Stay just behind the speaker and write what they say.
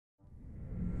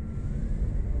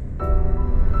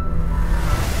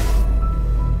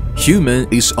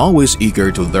Human is always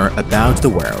eager to learn about the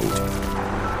world.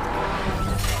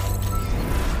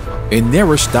 It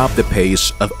never stops the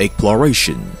pace of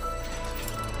exploration.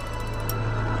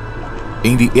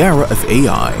 In the era of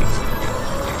AI,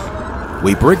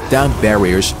 we break down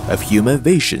barriers of human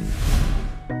vision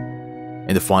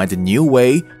and find a new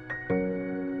way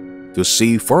to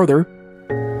see further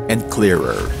and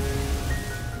clearer.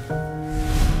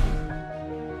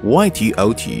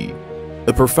 YTOT,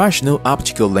 a professional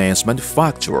optical lens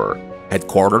manufacturer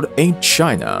headquartered in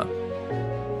China,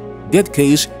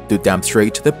 dedicates to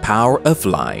demonstrate the power of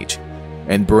light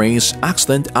and brings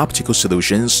excellent optical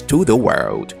solutions to the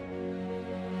world.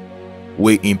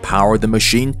 We empower the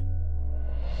machine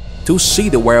to see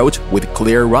the world with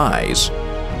clear eyes,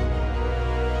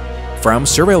 from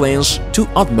surveillance to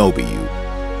automobile,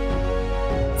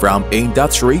 from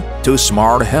industry to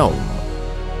smart home.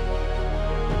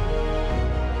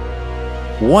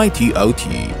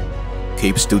 YTOT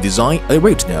keeps to design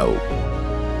original.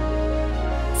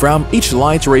 From each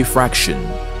light refraction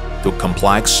to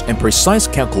complex and precise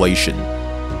calculation.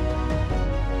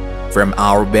 From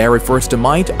our very first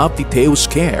mind of detailed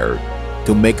care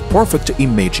to make perfect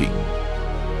imaging.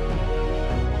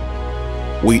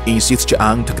 We insist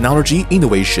on technology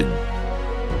innovation,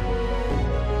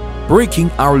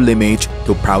 breaking our limit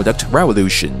to product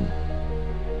revolution,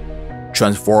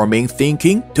 transforming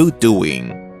thinking to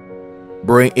doing,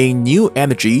 bringing new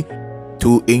energy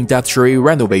to industry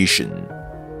renovation.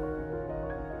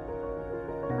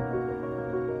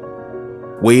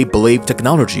 We believe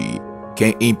technology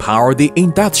can empower the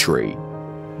industry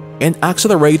and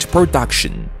accelerate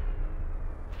production.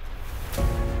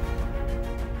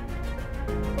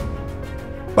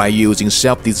 By using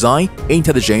self-designed,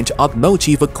 intelligent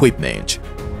automotive equipment,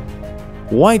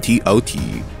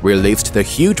 YTOT released the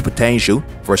huge potential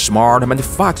for smart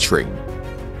manufacturing.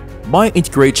 By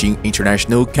integrating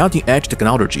international cutting-edge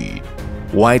technology,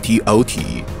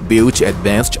 YTOT built an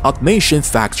advanced automation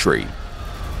factory.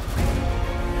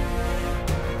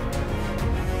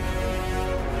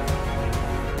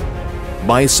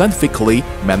 By scientifically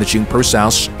managing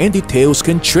process and details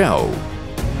control,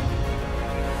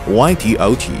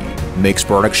 YTOT makes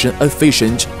production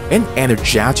efficient and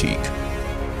energetic.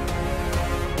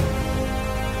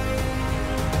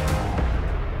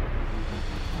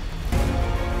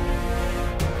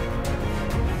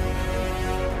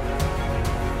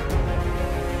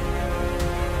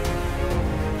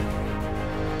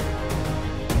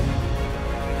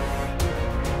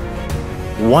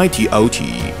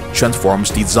 YTOT transforms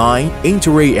design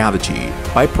into reality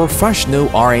by professional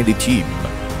R&D team,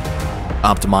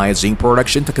 optimizing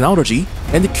production technology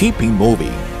and keeping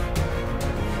moving.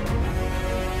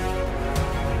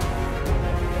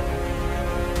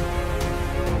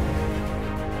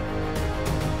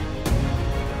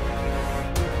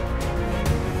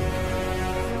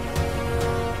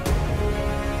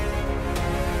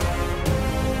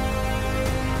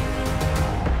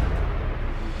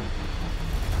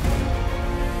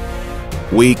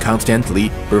 We constantly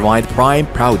provide prime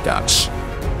products,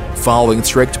 following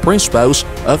strict principles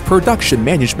of production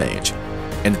management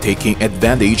and taking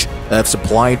advantage of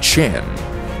supply chain.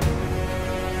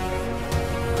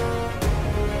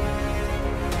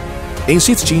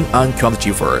 Insisting on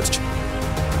quality first.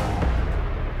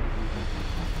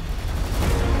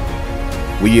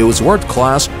 We use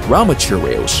world-class raw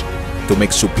materials to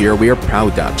make superior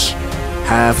products,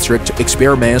 have strict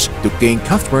experiments to gain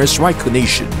customers'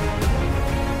 recognition,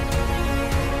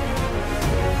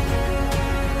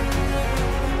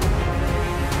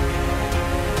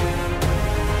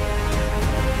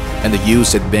 and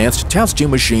use advanced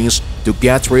testing machines to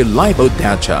get reliable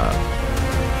data,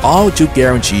 all to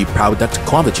guarantee product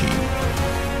quality.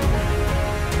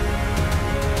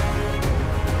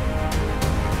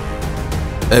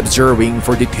 Observing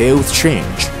for detailed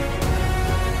change,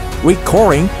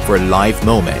 recording for live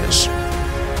moments,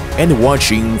 and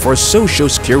watching for social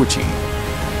security.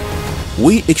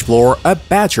 We explore a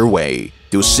better way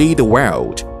to see the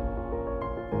world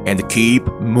and keep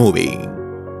moving.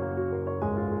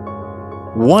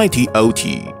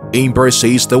 YTOT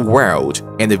embraces the world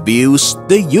and views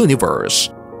the universe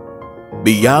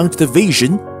beyond the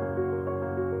vision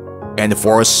and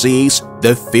foresees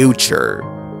the future.